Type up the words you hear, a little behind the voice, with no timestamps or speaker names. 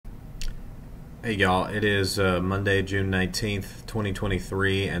Hey y'all, it is Monday, June 19th,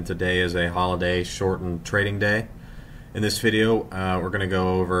 2023, and today is a holiday shortened trading day. In this video, we're going to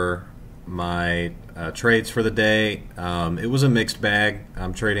go over my trades for the day. It was a mixed bag.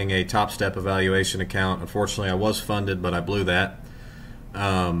 I'm trading a TOPSTEP evaluation account. Unfortunately, I was funded, but I blew that.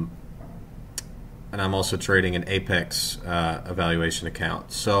 And I'm also trading an Apex evaluation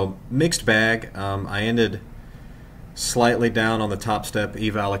account. So, mixed bag. I ended slightly down on the TOPSTEP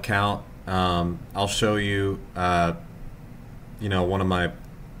eval account. I'll show you, one of my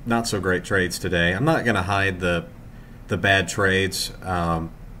not so great trades today. I'm not going to hide the bad trades. I'm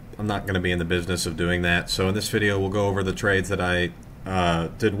not going to be in the business of doing that. So in this video, we'll go over the trades that I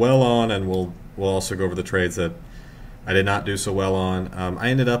did well on, and we'll also go over the trades that I did not do so well on.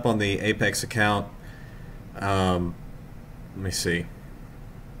 I ended up on the Apex account. Let me see.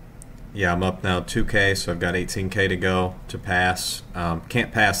 Yeah, I'm up now 2K, so I've got 18K to go to pass.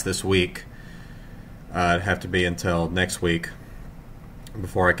 Can't pass this week. It'd have to be until next week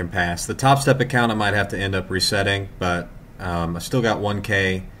before I can pass. The TOPSTEP account I might have to end up resetting, but I still got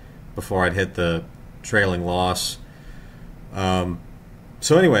 1K before I'd hit the trailing loss. So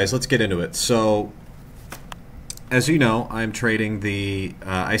anyways, let's get into it. So as you know, I'm trading the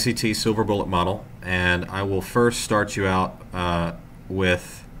ICT Silver Model, and I will first start you out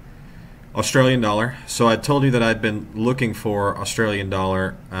with Australian dollar. So I told you that I'd been looking for Australian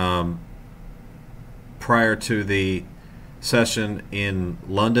dollar prior to the session in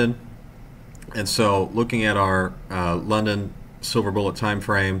London, and so looking at our London silver bullet time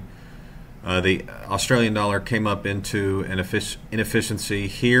frame, the Australian dollar came up into an inefficiency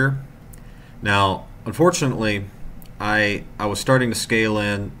here. Now, unfortunately, I was starting to scale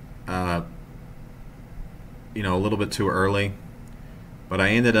in, a little bit too early. But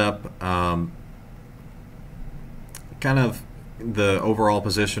I ended up kind of the overall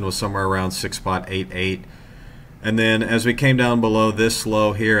position was somewhere around 6.88, and then as we came down below this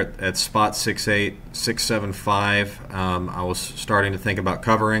low here at spot 6.8, I was starting to think about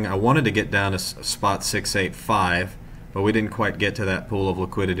covering. I wanted to get down to spot 6.85, but we didn't quite get to that pool of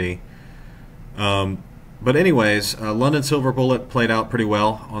liquidity. But anyways, London Silver Bullet played out pretty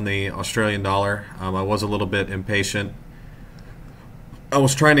well on the Australian dollar. I was a little bit impatient. I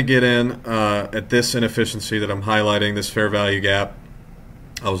was trying to get in at this inefficiency that I'm highlighting, this fair value gap.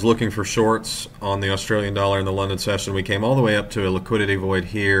 I was looking for shorts on the Australian dollar in the London session. We came all the way up to a liquidity void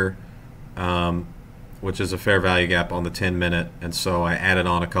here, which is a fair value gap on the 10-minute, and so I added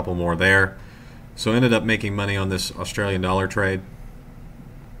on a couple more there. So I ended up making money on this Australian dollar trade.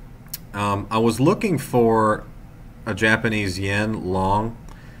 I was looking for a Japanese yen long,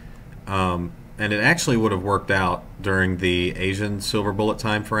 and it actually would have worked out during the Asian silver bullet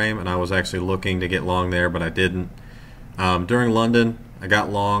time frame, and I was actually looking to get long there, but I didn't. During London, I got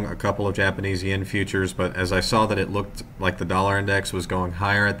long a couple of Japanese yen futures, but as I saw that it looked like the dollar index was going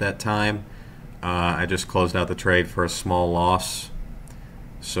higher at that time, I just closed out the trade for a small loss.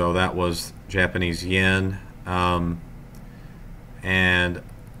 So that was Japanese yen. And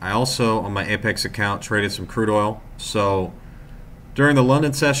I also, on my Apex account, traded some crude oil. So during the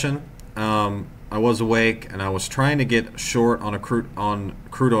London session, I was awake and I was trying to get short on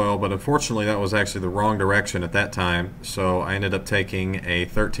crude oil, but unfortunately that was actually the wrong direction at that time. So I ended up taking a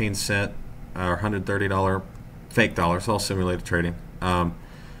 13-cent or $130 fake dollar, it's all simulated trading,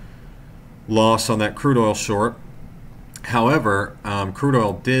 loss on that crude oil short. However, crude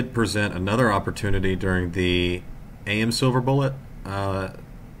oil did present another opportunity during the AM Silver Bullet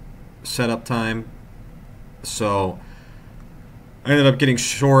setup time. So I ended up getting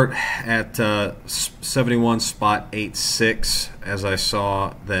short at 71.86 as I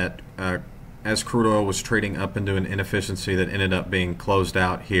saw that as crude oil was trading up into an inefficiency that ended up being closed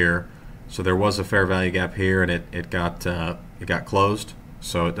out here. So there was a fair value gap here, and it got closed.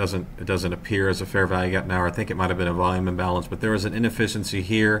 So it doesn't appear as a fair value gap now. Or I think it might have been a volume imbalance, but there was an inefficiency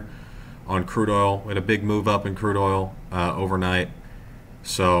here on crude oil. We had a big move up in crude oil overnight.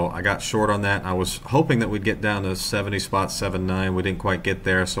 So I got short on that. I was hoping that we'd get down to 70.79. We didn't quite get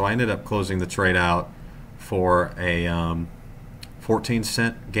there, so I ended up closing the trade out for a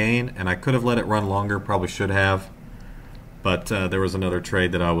 14-cent gain, and I could have let it run longer, probably should have, but there was another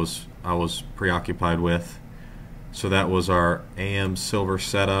trade that I was preoccupied with. So that was our AM silver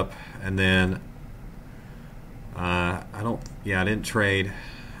setup, and then I didn't trade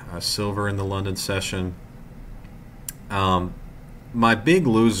silver in the London session. My big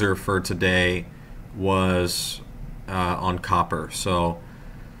loser for today was on copper. So,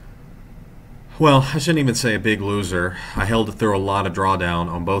 well, I shouldn't even say a big loser. I held through a lot of drawdown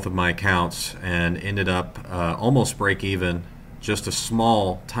on both of my accounts and ended up almost break even just a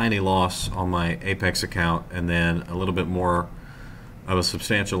small, tiny loss on my Apex account, and then a little bit more of a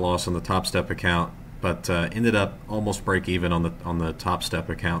substantial loss on the TOPSTEP account. But ended up almost break even on the TOPSTEP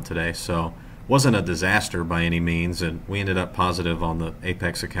account today. So wasn't a disaster by any means, and we ended up positive on the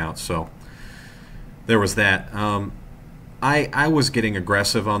Apex account. So there was that. I was getting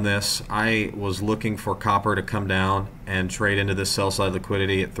aggressive on this. I was looking for copper to come down and trade into this sell side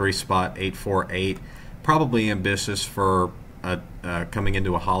liquidity at 3.848. Probably ambitious for coming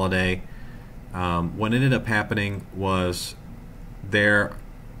into a holiday. What ended up happening was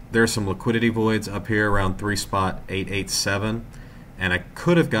there's some liquidity voids up here around 3.887, and I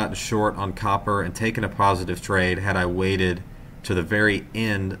could have gotten short on copper and taken a positive trade had I waited to the very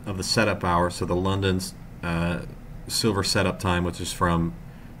end of the setup hour, so the London's silver setup time, which is from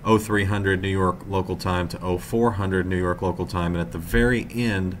 0300 New York local time to 0400 New York local time, and at the very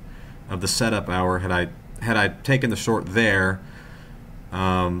end of the setup hour, had I taken the short there,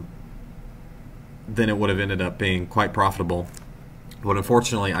 then it would have ended up being quite profitable. But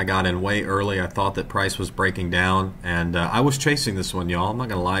unfortunately, I got in way early. I thought that price was breaking down, and I was chasing this one, y'all. I'm not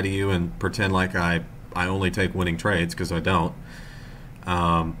going to lie to you and pretend like I only take winning trades, because I don't.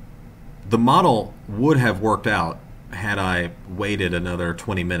 The model would have worked out had I waited another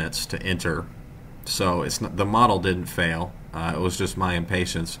 20 minutes to enter. So the model didn't fail. It was just my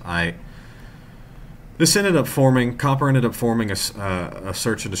impatience. This ended up forming, copper ended up forming a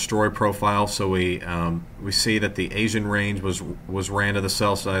search and destroy profile. So we see that the Asian range was ran to the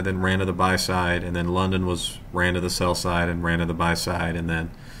sell side, then ran to the buy side, and then London ran to the sell side and ran to the buy side, and then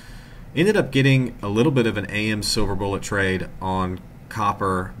ended up getting a little bit of an AM silver bullet trade on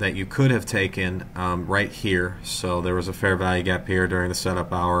copper that you could have taken right here. So there was a fair value gap here during the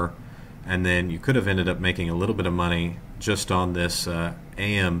setup hour, and then you could have ended up making a little bit of money just on this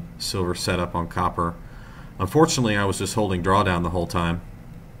AM silver setup on copper. Unfortunately, I was just holding drawdown the whole time,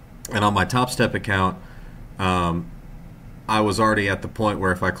 and on my TOPSTEP account, I was already at the point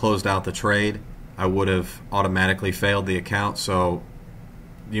where if I closed out the trade, I would have automatically failed the account. So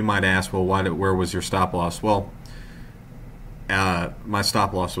you might ask, well, where was your stop loss? Well, my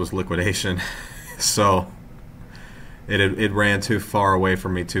stop loss was liquidation, so it ran too far away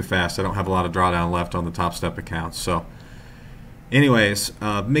from me too fast. I don't have a lot of drawdown left on the TOPSTEP account. So anyways,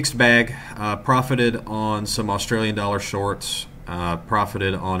 mixed bag. Profited on some Australian dollar shorts,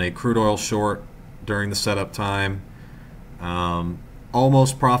 profited on a crude oil short during the setup time,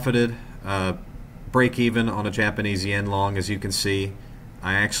 almost profited, break even on a Japanese yen long. As you can see,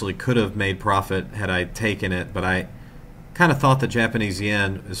 I actually could have made profit had I taken it, but I kind of thought that Japanese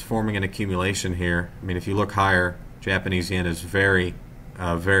yen is forming an accumulation here. I mean, if you look higher, Japanese yen is very,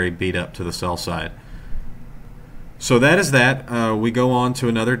 very beat up to the sell side. So that is that. We go on to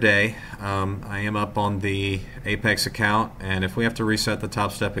another day. I am up on the Apex account, and if we have to reset the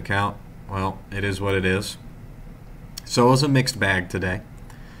TOPSTEP account, well, it is what it is. So it was a mixed bag today.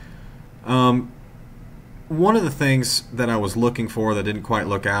 One of the things that I was looking for that didn't quite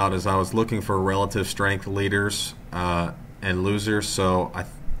look out is I was looking for relative strength leaders and losers. So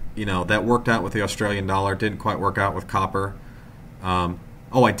that worked out with the Australian dollar. Didn't quite work out with copper.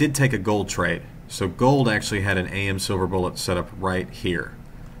 I did take a gold trade. So gold actually had an AM silver bullet set up right here.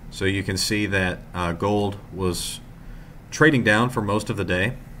 So you can see that gold was trading down for most of the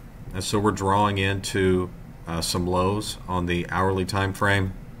day. And so we're drawing into some lows on the hourly time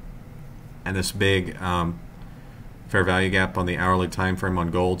frame, and this big fair value gap on the hourly time frame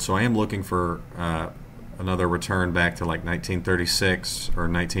on gold. So I am looking for another return back to like 1936 or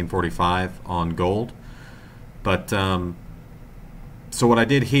 1945 on gold. But so what I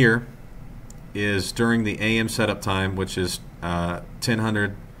did here is during the AM setup time, which is 10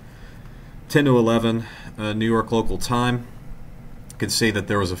 to 11 New York local time, you can see that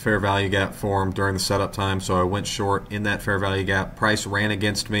there was a fair value gap formed during the setup time, so I went short in that fair value gap. Price ran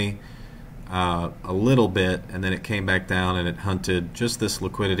against me a little bit, and then it came back down and it hunted just this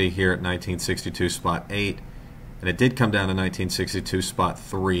liquidity here at 1962.8, and it did come down to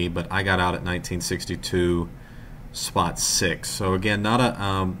 1962.3, but I got out at 1962.6. So again, not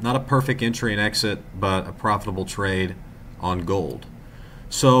a perfect entry and exit, but a profitable trade on gold.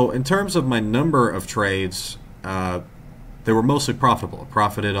 So in terms of my number of trades, they were mostly profitable.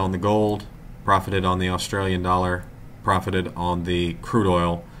 Profited on the gold, profited on the Australian dollar, profited on the crude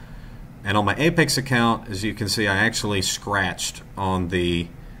oil. And on my Apex account, as you can see, I actually scratched on the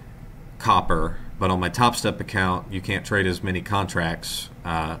copper, but on my TOPSTEP account, you can't trade as many contracts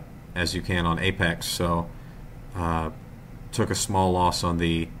as you can on Apex, so took a small loss on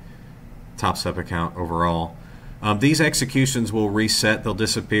the TOPSTEP account overall. These executions will reset. They'll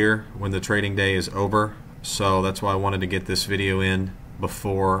disappear when the trading day is over. so that's why I wanted to get this video in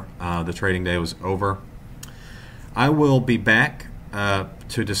before the trading day was over. I will be back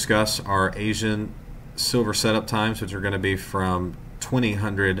to discuss our Asian silver setup times, which are going to be from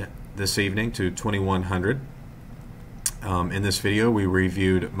 2000 this evening to 2100. In this video, we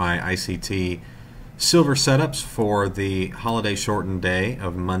reviewed my ICT silver setups for the holiday shortened day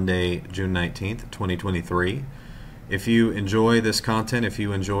of Monday, June 19th, 2023. If you enjoy this content, if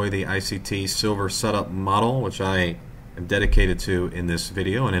you enjoy the ICT silver setup model, which I am dedicated to in this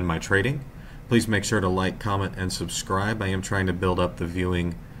video and in my trading, please make sure to like, comment, and subscribe. I am trying to build up the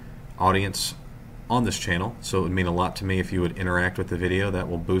viewing audience on this channel, so it would mean a lot to me if you would interact with the video. That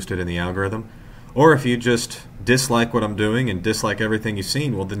will boost it in the algorithm. Or if you just dislike what I'm doing and dislike everything you've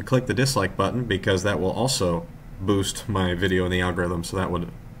seen, well then click the dislike button, because that will also boost my video in the algorithm, so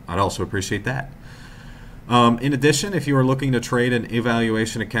I'd also appreciate that. In addition, if you are looking to trade an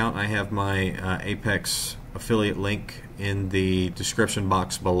evaluation account, I have my Apex affiliate link in the description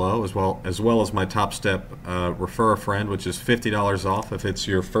box below, as well as my TOPSTEP refer a friend, which is $50 off if it's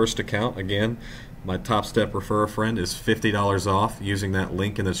your first account. Again, my TOPSTEP refer a friend is $50 off using that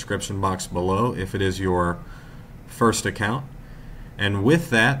link in the description box below if it is your first account. And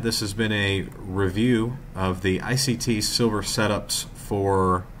with that, this has been a review of the ICT silver setups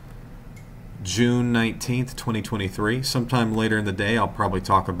for June 19th, 2023. Sometime later in the day, I'll probably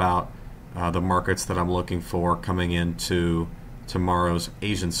talk about the markets that I'm looking for coming into tomorrow's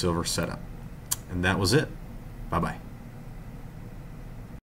Asian silver setup. And that was it. Bye-bye.